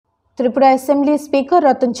Tripura Assembly Speaker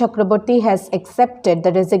Ratan Chakraborty has accepted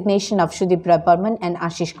the resignation of Sudip and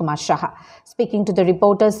Asish Kumar Saha. Speaking to the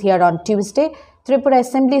reporters here on Tuesday, Tripura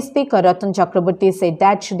Assembly Speaker Ratan Chakraborty said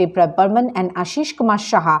that Sudip and Asish Kumar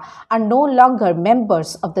Saha are no longer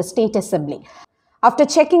members of the State Assembly. After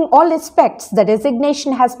checking all aspects, the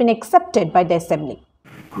resignation has been accepted by the Assembly.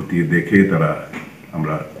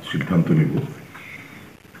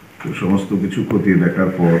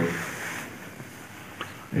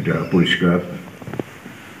 এটা পরিষ্কার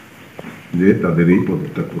যে তাদের এই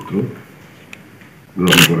পদত্যাগপত্র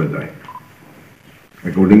গ্রহণ করা যায়।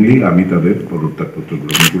 Accordingly আমি তাদের পদত্যাগপত্র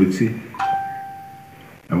গ্রহণ করেছি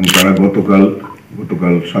এবং তারা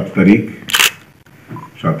গতকাল 7 তারিখ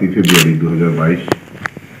 7 ফেব্রুয়ারি 2022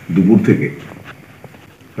 দুপুর থেকে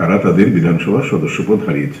তারা তাদের বিধানসভার সদস্যপদ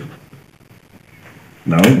হারিয়েছে।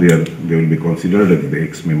 Now they will be considered as the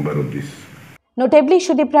ex-member of this. Notably,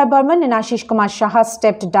 Sudip and Asish Kumar Saha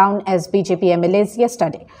stepped down as BJP MLAs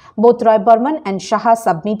yesterday. Both Roy Burman and Saha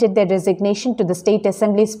submitted their resignation to the State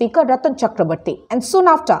Assembly Speaker Ratan Chakraborty. And soon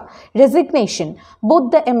after resignation, both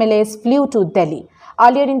the MLAs flew to Delhi.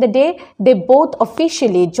 Earlier in the day, they both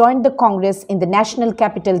officially joined the Congress in the national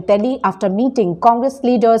capital Delhi after meeting Congress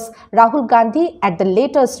leaders Rahul Gandhi at the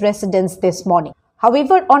latter's residence this morning.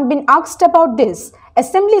 However, on being asked about this,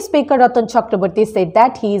 Assembly Speaker Ratan Chakraborty said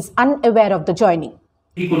that he is unaware of the joining.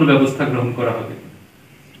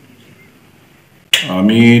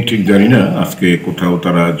 আমি ঠিক জানি না আজকে কোথাও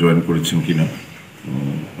তারা join করেছেন কিনা।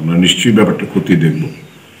 আমরা নিশ্চয়ই ব্যাপারটা খতিয়ে দেখব।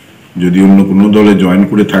 যদি অন্য কোনো দলে জয়েন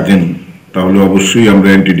করে থাকেন তাহলে অবশ্যই আমরা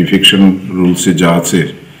অ্যান্টি ডিফেকশন রুলসে যা আছে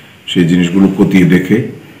সেই জিনিসগুলো খতিয়ে দেখে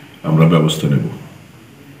আমরা ব্যবস্থা নেব।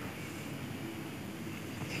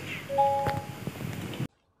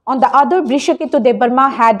 On the other, Brishaketu Debarma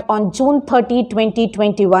had on June 30,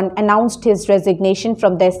 2021 announced his resignation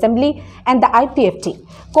from the Assembly and the IPFT,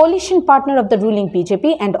 coalition partner of the ruling BJP,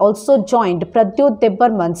 and also joined Pradyot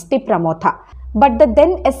Debarman's Tipramotha. But the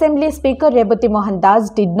then Assembly Speaker Rebati Mohandas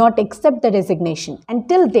did not accept the resignation.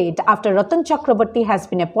 Until date, after Ratan Chakraborty has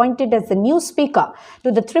been appointed as the new Speaker to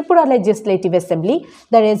the Tripura Legislative Assembly,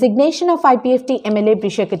 the resignation of IPFT MLA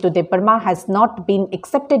Brishaketu Debarma has not been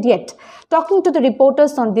accepted yet. Talking to the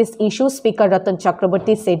reporters on this issue, Speaker Ratan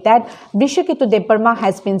Chakraborty said that Brishaketu Debarma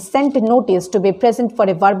has been sent notice to be present for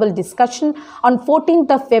a verbal discussion on 14th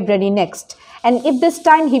of February next. And if this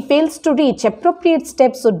time he fails to reach, appropriate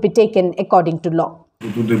steps would be taken according to law.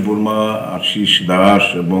 Burma, Ashish Das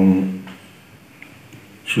এবং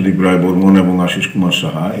সুদীপ রায় বর্মন এবং আশিস কুমার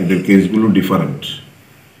সাহা এদের কেসগুলো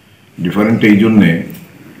different এই জন্যে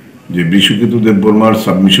যে বৃষকেতু দেববর্মার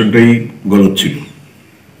সাবমিশনটাই গলত ছিল।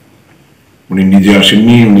 উনি নিজে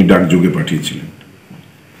আসেননি, উনি ডাকযোগে পাঠিয়েছিলেন।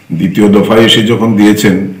 দ্বিতীয় দফায় এসে যখন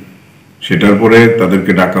দিয়েছেন সেটার পরে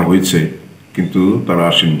তাদেরকে ডাকা হয়েছে কিন্তু তারা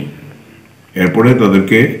আসেননি। এরপরে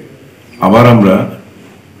তাদেরকে আবার আমরা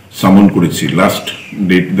সামন করেছি, লাস্ট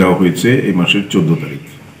ডেট দেওয়া হয়েছে এই মাসের 14 তারিখ।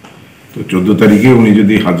 তো 14 তারিখে উনি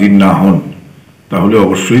যদি হাজির না হন তাহলে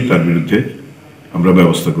অবশ্যই তার বিরুদ্ধে আমরা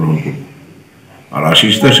ব্যবস্থা গ্রহণ করব। আর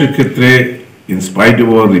আশিস দাসের ক্ষেত্রে in spite of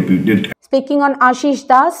our repeated Speaking on Ashish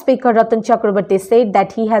Das, Speaker Ratan Chakraborty said that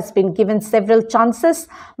he has been given several chances,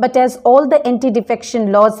 but as all the anti-defection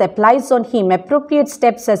laws applies on him, appropriate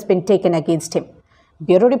steps has been taken against him.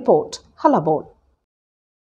 Bureau Report, Hallabol.